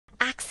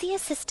Axia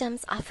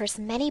Systems offers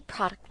many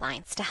product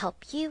lines to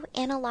help you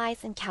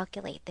analyze and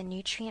calculate the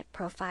nutrient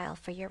profile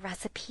for your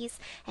recipes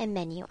and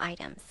menu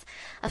items.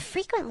 A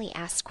frequently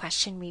asked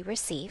question we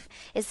receive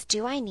is,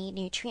 do I need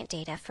nutrient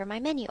data for my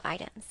menu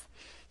items?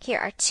 Here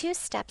are 2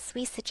 steps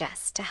we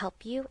suggest to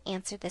help you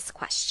answer this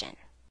question.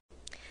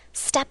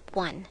 Step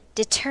 1.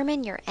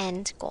 Determine your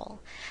end goal.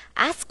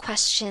 Ask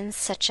questions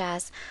such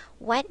as,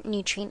 what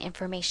nutrient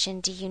information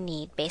do you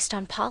need based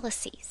on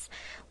policies?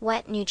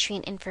 What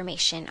nutrient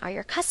information are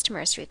your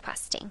customers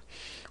requesting?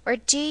 Or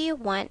do you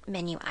want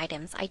menu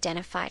items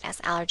identified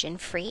as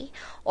allergen-free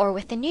or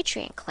with a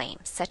nutrient claim,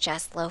 such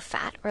as low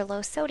fat or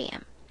low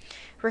sodium?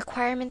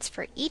 Requirements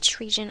for each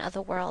region of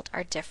the world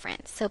are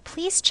different, so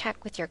please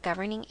check with your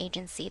governing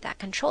agency that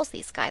controls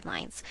these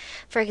guidelines.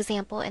 For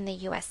example, in the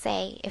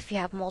USA, if you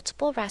have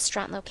multiple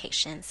restaurant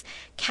locations,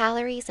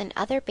 calories and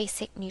other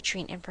basic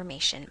nutrient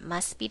information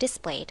must be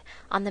displayed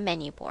on the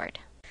menu board.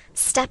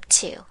 Step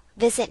 2.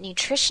 Visit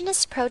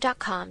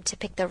nutritionistpro.com to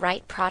pick the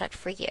right product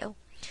for you.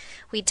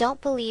 We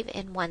don't believe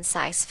in one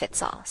size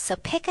fits all, so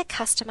pick a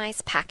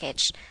customized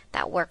package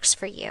that works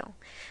for you.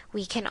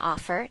 We can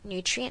offer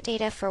nutrient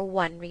data for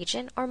one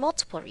region or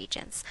multiple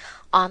regions,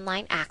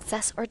 online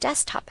access or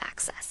desktop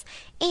access,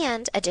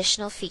 and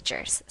additional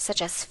features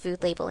such as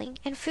food labeling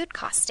and food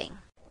costing.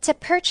 To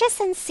purchase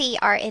and see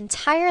our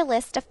entire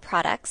list of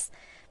products,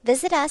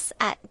 visit us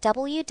at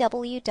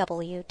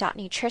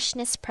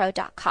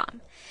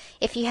www.nutritionistpro.com.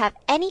 If you have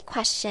any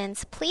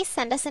questions, please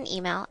send us an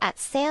email at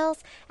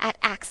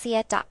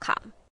sales@axia.com.